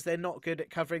do, because they're not good at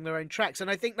covering their own tracks. And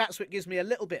I think that's what gives me a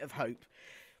little bit of hope.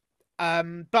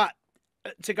 But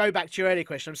to go back to your earlier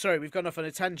question, I'm sorry, we've gone off on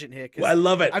a tangent here. Well, I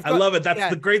love it. I love it. That's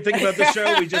the great thing about the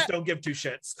show. We just don't give two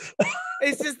shits.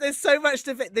 It's just, there's so much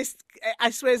to it. This, I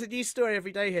swear, is a new story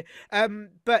every day here.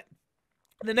 But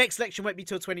the next election won't be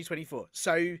till 2024.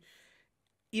 So,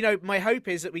 my hope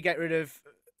is that we get rid of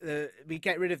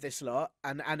this lot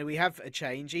and we have a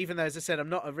change. Even though, as I said, I'm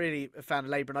not really a fan of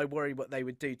Labour, and I worry what they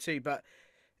would do too. But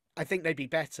I think they'd be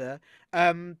better.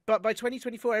 But by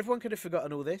 2024, everyone could have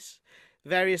forgotten all this.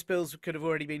 Various bills could have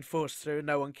already been forced through and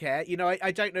no one cared.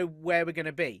 I don't know where we're going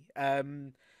to be.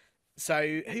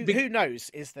 So who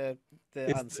knows is the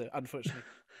answer, unfortunately.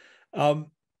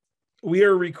 We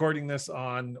are recording this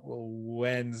on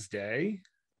Wednesday,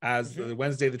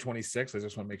 Wednesday the 26th. I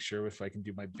just want to make sure if I can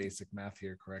do my basic math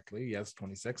here correctly. Yes,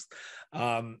 26th.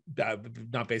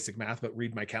 Not basic math, but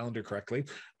read my calendar correctly.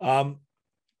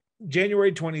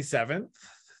 January 27th,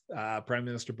 Prime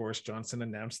Minister Boris Johnson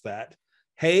announced that,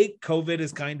 hey, COVID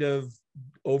is kind of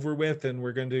over with, and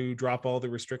we're going to drop all the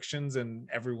restrictions, and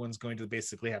everyone's going to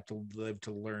basically have to live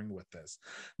to learn with this.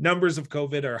 Numbers of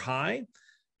COVID are high.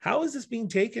 How is this being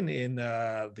taken in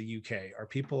the UK? Are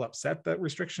people upset that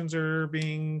restrictions are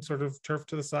being sort of turfed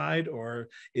to the side, or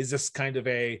is this kind of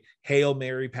a Hail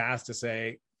Mary pass to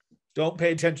say, don't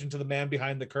pay attention to the man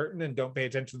behind the curtain and don't pay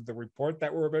attention to the report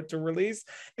that we're about to release,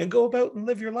 and go about and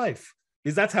live your life?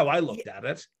 Because that's how I looked at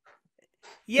it.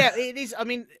 Yeah, it is. I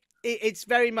mean, it's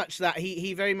very much that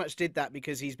he very much did that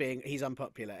because he's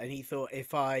unpopular, and he thought,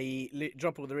 if I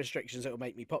drop all the restrictions, it will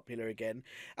make me popular again.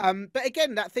 But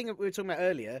again, that thing that we were talking about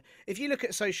earlier, if you look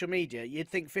at social media, you'd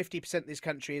think 50% of this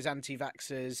country is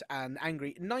anti-vaxxers and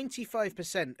angry.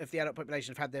 95% of the adult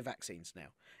population have had their vaccines now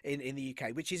in the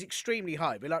UK, which is extremely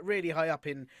high. We're like really high up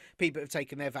in people who have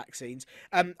taken their vaccines.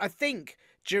 I think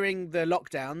during the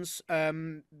lockdowns,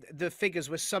 the figures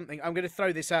were something, I'm going to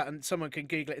throw this out and someone can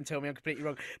Google it and tell me I'm completely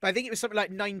wrong, but I think it was something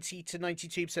like 90 to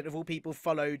 92% of all people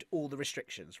followed all the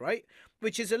restrictions, right?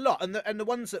 Which is a lot. And the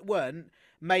ones that weren't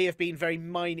may have been very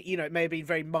minor, it may have been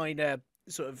very minor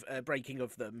sort of breaking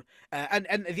of them.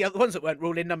 And the other ones that weren't were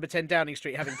all in number 10 Downing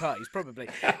Street having parties, probably.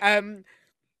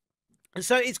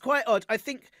 So it's quite odd. I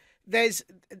think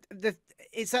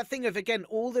it's that thing of, again,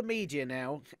 all the media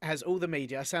now has all the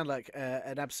media. I sound like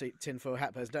an absolute tinfoil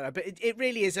hat person, don't I? But it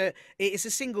really is it's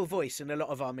a single voice in a lot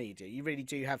of our media. You really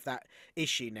do have that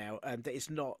issue now, that it's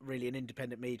not really an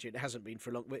independent media. It hasn't been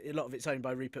for a long. A lot of it's owned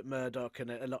by Rupert Murdoch,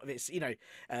 and a lot of it's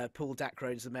Paul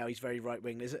Dacrone's the Mail. He's very right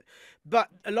wing, is it? But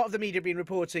a lot of the media have been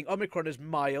reporting Omicron as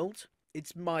mild.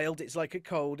 It's mild, it's like a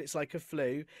cold, it's like a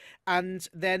flu, and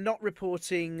they're not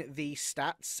reporting the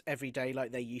stats every day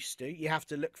like they used to. You have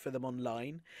to look for them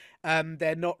online.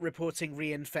 They're not reporting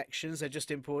reinfections, they're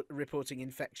just reporting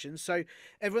infections. So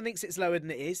everyone thinks it's lower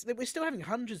than it is. We're still having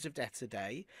hundreds of deaths a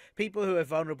day. People who are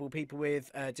vulnerable, people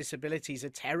with disabilities, are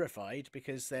terrified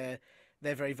because they're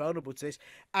very vulnerable to this.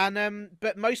 And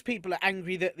but most people are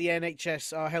angry that the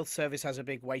NHS, our health service, has a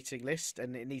big waiting list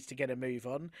and it needs to get a move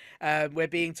on. We're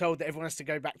being told that everyone has to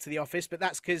go back to the office, but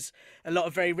that's because a lot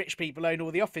of very rich people own all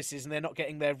the offices and they're not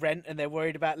getting their rent and they're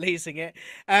worried about losing it.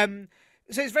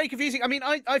 So it's very confusing. I mean,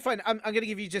 I find I'm going to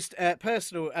give you just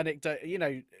personal anecdote,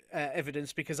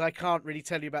 evidence, because I can't really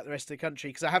tell you about the rest of the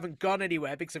country because I haven't gone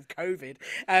anywhere because of COVID.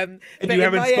 And you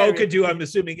haven't spoken to, I'm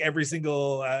assuming, every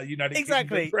single United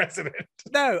Kingdom president.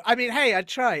 No, I mean, hey, I'd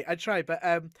try,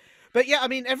 But yeah, I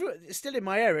mean, everyone still in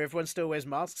my area. Everyone still wears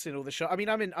masks in all the shops. I mean,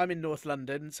 I'm in North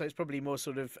London, so it's probably more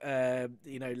sort of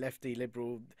lefty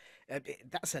liberal.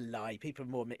 That's a lie. People are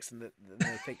more mixed than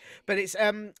they think. But it's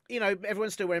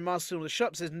everyone's still wearing masks in all the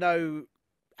shops. There's no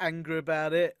anger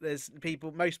about it.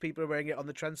 Most people are wearing it on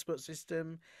the transport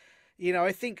system.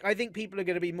 I think people are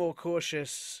going to be more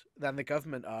cautious than the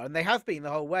government are, and they have been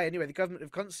the whole way. Anyway, the government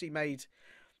have constantly made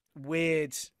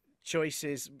weird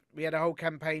choices. We had a whole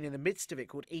campaign in the midst of it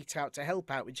called Eat Out to Help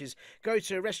Out, which is go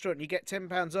to a restaurant and you get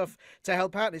 £10 off to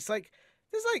help out. And it's like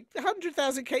there's like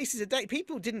 100,000 cases a day.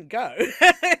 People didn't go.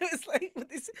 It was like,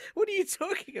 what are you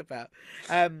talking about?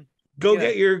 Go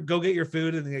get your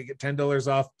food and you get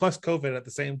 $10 off plus COVID at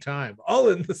the same time, all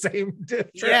in the same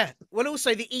trip. Yeah. Well,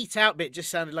 also the eat out bit just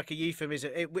sounded like a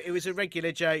euphemism. It was a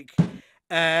regular joke.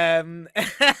 I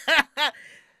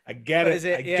get it.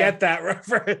 I get that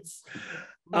reference.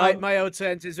 My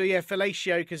alternatives were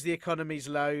fellatio because the economy's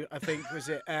low. I think was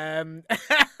it.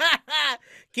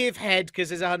 Give head because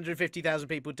there's 150,000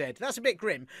 people dead. That's a bit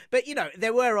grim, but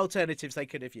there were alternatives they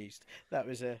could have used. That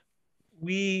was a.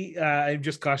 I'm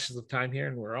just cautious of time here,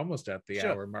 and we're almost at the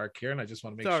hour mark here, and I just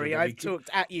want to make sure. Sorry, I've talked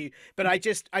at you, but I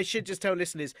should just tell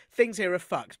listeners things here are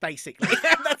fucked. Basically,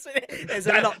 that's it. There's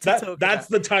a lot to talk about. That's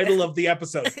the title of the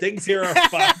episode. Things here are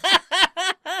fucked.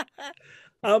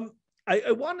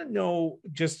 I want to know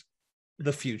just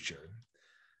the future.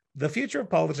 The future of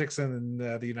politics in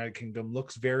the United Kingdom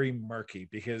looks very murky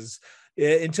because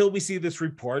until we see this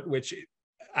report, which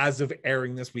as of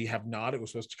airing this, we have not. It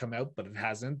was supposed to come out, but it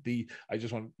hasn't. The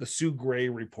Sue Gray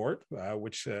report,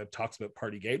 which talks about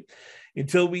Partygate.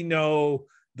 Until we know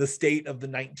the state of the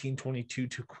 1922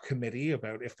 committee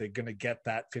about if they're going to get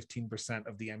that 15%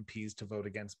 of the MPs to vote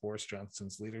against Boris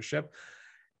Johnson's leadership.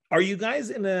 Are you guys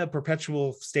in a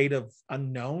perpetual state of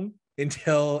unknown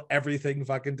until everything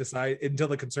until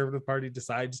the Conservative Party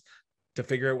decides to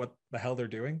figure out what the hell they're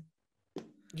doing?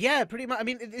 Yeah, pretty much. I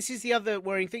mean, this is the other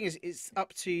worrying thing is it's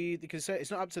up to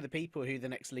it's not up to the people who the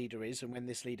next leader is and when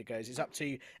this leader goes. It's up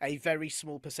to a very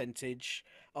small percentage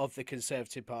of the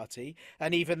Conservative Party.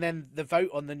 And even then, the vote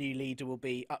on the new leader will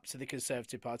be up to the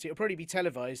Conservative Party. It'll probably be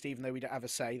televised, even though we don't have a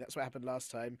say. That's what happened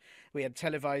last time. We had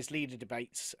televised leader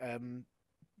debates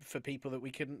for people that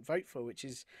we couldn't vote for, which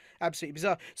is absolutely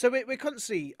bizarre. So we're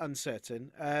constantly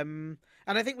uncertain. And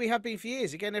I think we have been for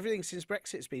years. Again, everything since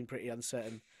Brexit's been pretty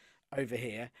uncertain over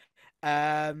here.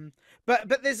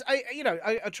 But there's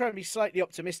I try and be slightly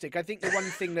optimistic. I think the one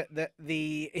thing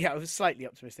I was slightly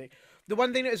optimistic. The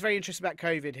one thing that was very interesting about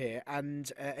COVID here, and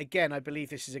again, I believe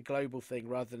this is a global thing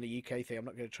rather than a UK thing. I'm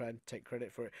not going to try and take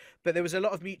credit for it, but there was a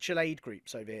lot of mutual aid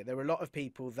groups over here. There were a lot of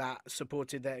people that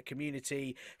supported their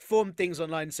community, formed things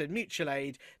online and said, mutual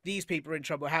aid, these people are in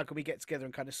trouble, how can we get together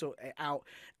and kind of sort it out?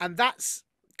 And that's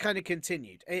kind of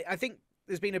continued. I think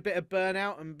there's been a bit of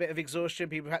burnout and a bit of exhaustion.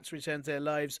 People have had to return to their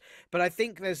lives. But I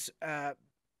think there's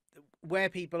where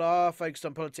people are focused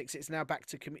on politics, it's now back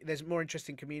to there's more interest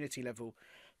in community level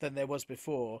than there was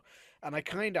before. And I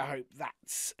kind of hope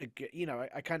that's a good,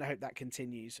 I kind of hope that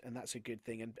continues, and that's a good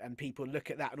thing. And people look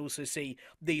at that and also see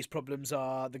these problems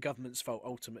are the government's fault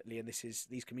ultimately, and this is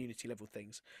these community level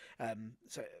things.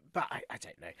 But I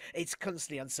don't know. It's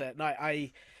constantly uncertain.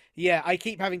 I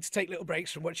keep having to take little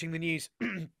breaks from watching the news.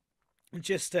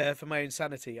 Just for my own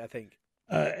sanity, I think.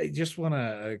 I just want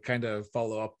to kind of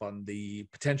follow up on the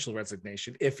potential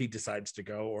resignation if he decides to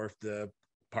go, or if the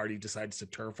party decides to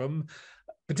turf him.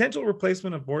 Potential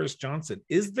replacement of Boris Johnson.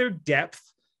 Is there depth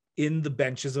in the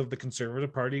benches of the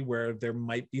Conservative Party where there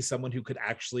might be someone who could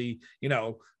actually,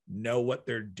 know what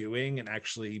they're doing and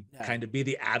actually kind of be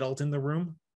the adult in the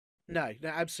room? No,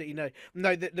 absolutely no.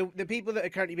 No, the people that are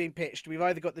currently being pitched, we've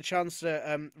either got the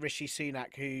Chancellor, Rishi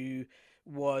Sunak, who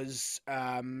was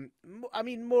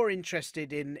more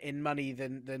interested in money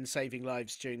than saving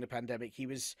lives during the pandemic. He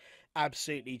was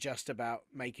absolutely just about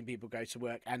making people go to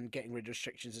work and getting rid of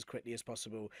restrictions as quickly as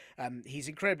possible. He's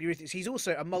incredibly ruthless. He's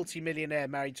also a multi-millionaire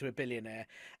married to a billionaire,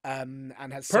 and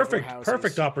has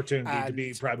perfect opportunity to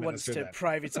be prime minister. Wants to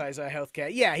privatize our healthcare.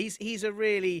 Yeah, he's a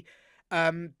really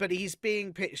but he's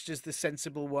being pitched as the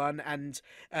sensible one, and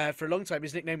for a long time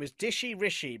his nickname was Dishy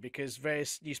Rishi because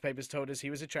various newspapers told us he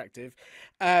was attractive.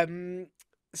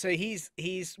 So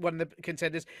he's one of the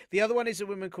contenders. The other one is a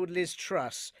woman called Liz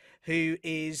Truss, who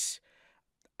is,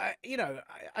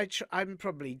 I'm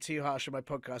probably too harsh on my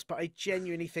podcast, but I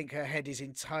genuinely think her head is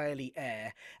entirely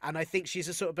air, and I think she's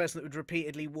the sort of person that would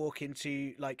repeatedly walk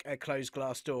into like a closed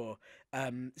glass door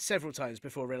several times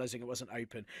before realizing it wasn't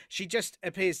open. She just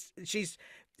appears, she's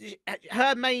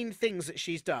her main things that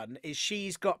she's done is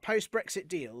she's got post-Brexit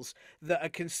deals that are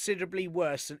considerably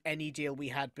worse than any deal we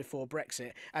had before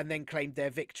Brexit, and then claimed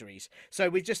their victories. So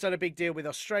we've just done a big deal with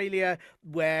Australia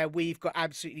where we've got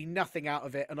absolutely nothing out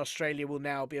of it, and Australia will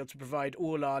now be able to provide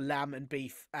all our lamb and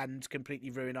beef and completely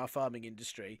ruin our farming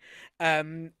industry.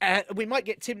 We might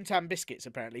get Tim Tam biscuits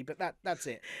apparently, but that's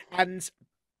it. And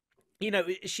you know,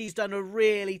 she's done a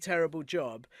really terrible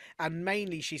job, and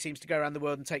mainly she seems to go around the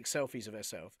world and take selfies of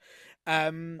herself.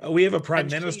 We have a prime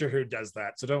minister who does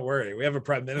that, so don't worry. We have a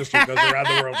prime minister who goes around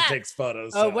the world and takes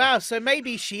photos. Oh wow! So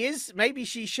maybe she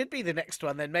should be the next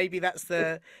one. Then maybe that's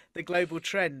the global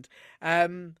trend.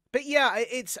 But yeah,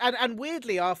 it's and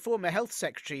weirdly, our former health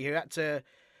secretary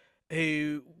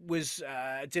who was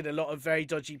did a lot of very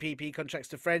dodgy PP contracts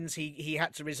to friends. He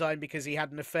had to resign because he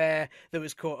had an affair that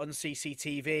was caught on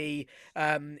CCTV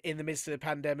in the midst of the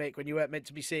pandemic when you weren't meant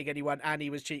to be seeing anyone, and he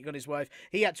was cheating on his wife.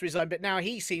 He had to resign, but now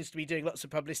he seems to be doing lots of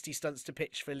publicity stunts to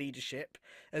pitch for leadership,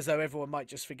 as though everyone might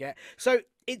just forget. So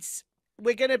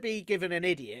we're going to be given an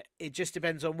idiot. It just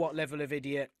depends on what level of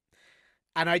idiot.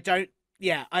 And I don't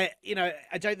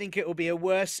think it will be a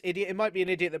worse idiot. It might be an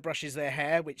idiot that brushes their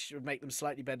hair, which would make them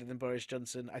slightly better than Boris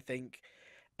Johnson, I think.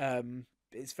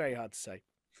 It's very hard to say.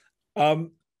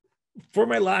 For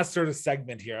my last sort of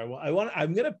segment here,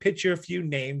 I'm going to pitch you a few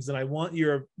names, and I want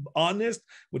your honest,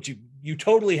 which you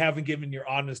totally haven't given your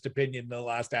honest opinion in the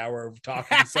last hour of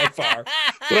talking so far.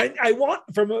 But I want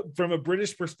from a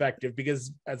British perspective,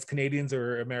 because as Canadians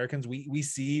or Americans, we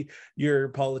see your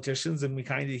politicians and we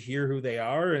kind of hear who they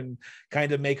are and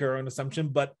kind of make our own assumption.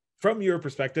 But from your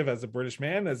perspective as a British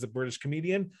man, as a British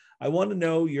comedian, I want to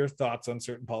know your thoughts on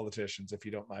certain politicians, if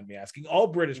you don't mind me asking. All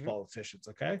British politicians,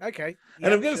 okay? Okay. Yeah,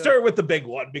 and I'm going to start with the big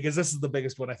one, because this is the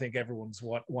biggest one I think everyone's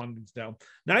wanting to know.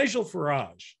 Nigel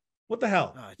Farage. What the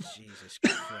hell? Oh, Jesus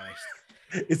Christ.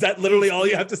 Is that literally all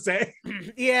you have to say?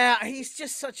 Yeah, he's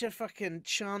just such a fucking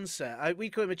chancer. We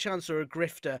call him a chancer or a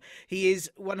grifter. He is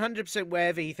 100%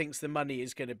 wherever he thinks the money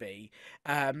is going to be.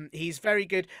 He's very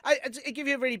good. I give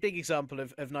you a really big example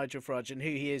of Nigel Farage and who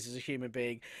he is as a human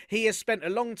being. He has spent a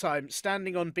long time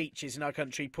standing on beaches in our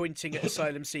country, pointing at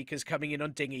asylum seekers coming in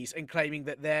on dinghies and claiming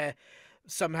that they're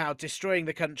somehow destroying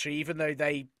the country, even though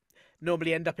they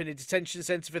normally end up in a detention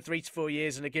centre for 3 to 4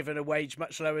 years and are given a wage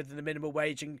much lower than the minimum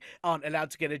wage and aren't allowed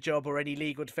to get a job or any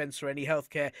legal defence or any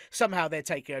healthcare. Somehow they're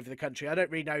taking over the country. I don't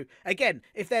really know. Again,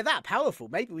 if they're that powerful,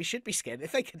 maybe we should be scared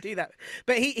if they can do that.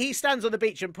 But he stands on the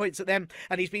beach and points at them,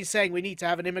 and he's been saying we need to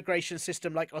have an immigration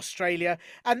system like Australia.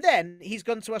 And then he's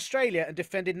gone to Australia and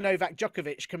defended Novak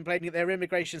Djokovic, complaining that their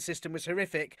immigration system was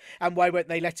horrific and why won't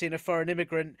they let in a foreign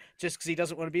immigrant just because he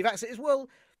doesn't want to be vaccinated. Well,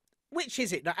 which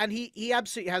is it? And he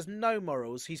absolutely has no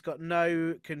morals. He's got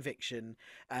no conviction.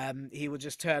 He will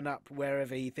just turn up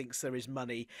wherever he thinks there is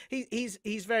money.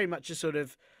 He's very much a sort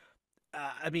of,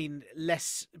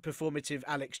 less performative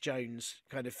Alex Jones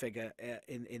kind of figure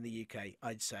in the UK,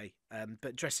 I'd say.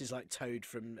 But dresses like Toad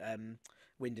from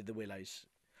Wind in the Willows.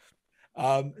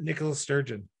 Nicola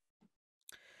Sturgeon.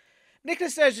 Nicola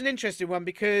Sturgeon, an interesting one,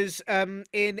 because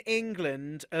in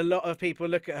England, a lot of people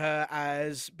look at her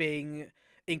as being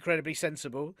incredibly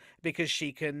sensible because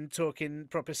she can talk in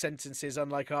proper sentences,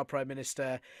 unlike our Prime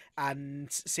Minister, and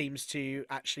seems to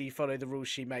actually follow the rules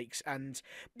she makes. And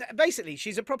basically,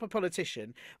 she's a proper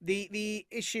politician. The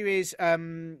issue is,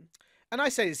 and I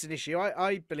say it's an issue,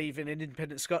 I believe in an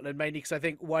independent Scotland, mainly because I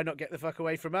think, why not get the fuck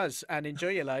away from us and enjoy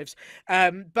your lives?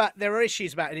 But there are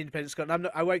issues about an independent Scotland.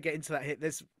 I won't get into that here.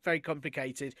 That's very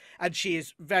complicated. And she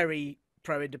is very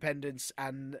pro-independence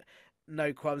and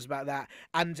no qualms about that.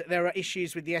 And there are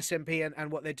issues with the SNP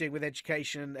and what they're doing with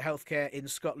education and healthcare in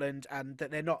Scotland, and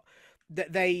that they're not,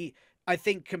 that they, I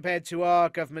think, compared to our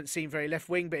government, seem very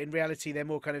left-wing, but in reality they're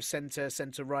more kind of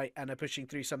centre-right, and are pushing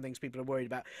through some things people are worried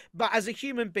about. But as a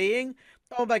human being,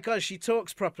 oh my God, she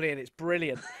talks properly and it's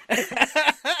brilliant.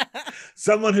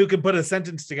 Someone who can put a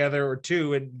sentence together or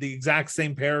two in the exact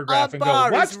same paragraph Our and go,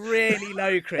 bar what? is really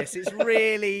low, Chris. It's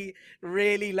really,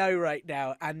 really low right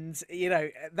now. And, you know,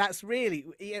 that's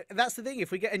the thing.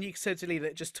 If we get a new Conservative leader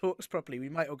that just talks properly, we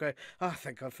might all go, oh,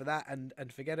 thank God for that, and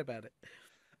forget about it.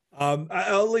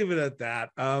 I'll leave it at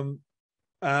that.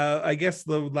 I guess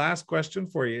the last question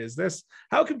for you is this: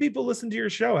 how can people listen to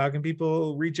your show? How can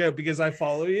people reach out? Because I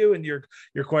follow you and you're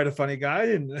quite a funny guy,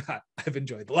 and I've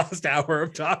enjoyed the last hour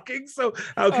of talking. So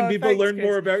how can people learn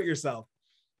more about yourself?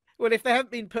 Well, if they haven't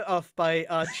been put off by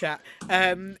our chat,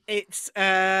 it's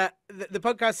the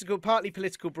podcast is called Partly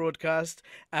Political Broadcast.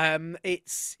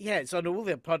 It's on all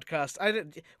the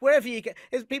podcasts. Wherever you get,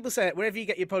 as people say it, wherever you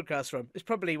get your podcast from, it's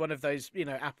probably one of those,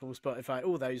 Apple, Spotify,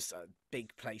 all those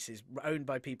big places owned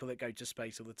by people that go to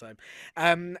space all the time.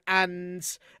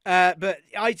 But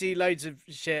I do loads of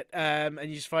shit, and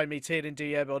you just find me Tiernan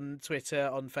Douieb on Twitter,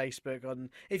 on Facebook,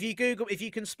 if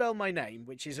you can spell my name,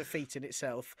 which is a feat in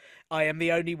itself. I am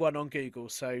the only one on Google,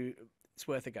 so it's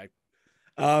worth a go.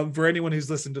 For anyone who's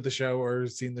listened to the show or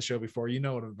seen the show before, you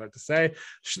know what I'm about to say.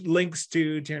 Links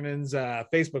to Tiernan's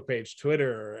Facebook page,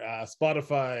 Twitter,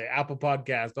 Spotify, Apple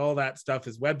Podcast, all that stuff,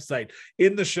 his website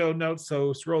in the show notes.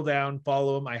 So scroll down,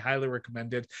 follow him. I highly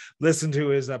recommend it. Listen to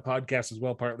his podcast as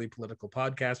well, Partly Political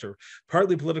Podcast or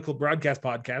Partly Political Broadcast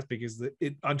Podcast, because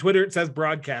on Twitter it says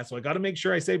broadcast. So I got to make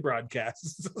sure I say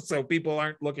broadcast so people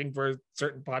aren't looking for a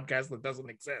certain podcast that doesn't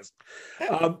exist.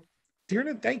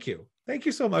 Tiernan, thank you. Thank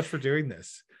you so much for doing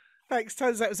this. Thanks,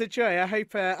 Tons. That was a joy. I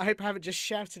hope I haven't just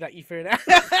shouted at you for an hour.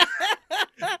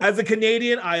 As a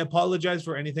Canadian, I apologize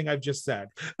for anything I've just said.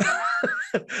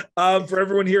 For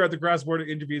everyone here at the Cross Border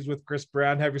Interviews with Chris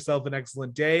Brown, have yourself an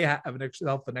excellent day. Have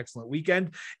yourself an excellent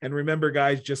weekend. And remember,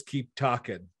 guys, just keep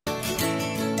talking.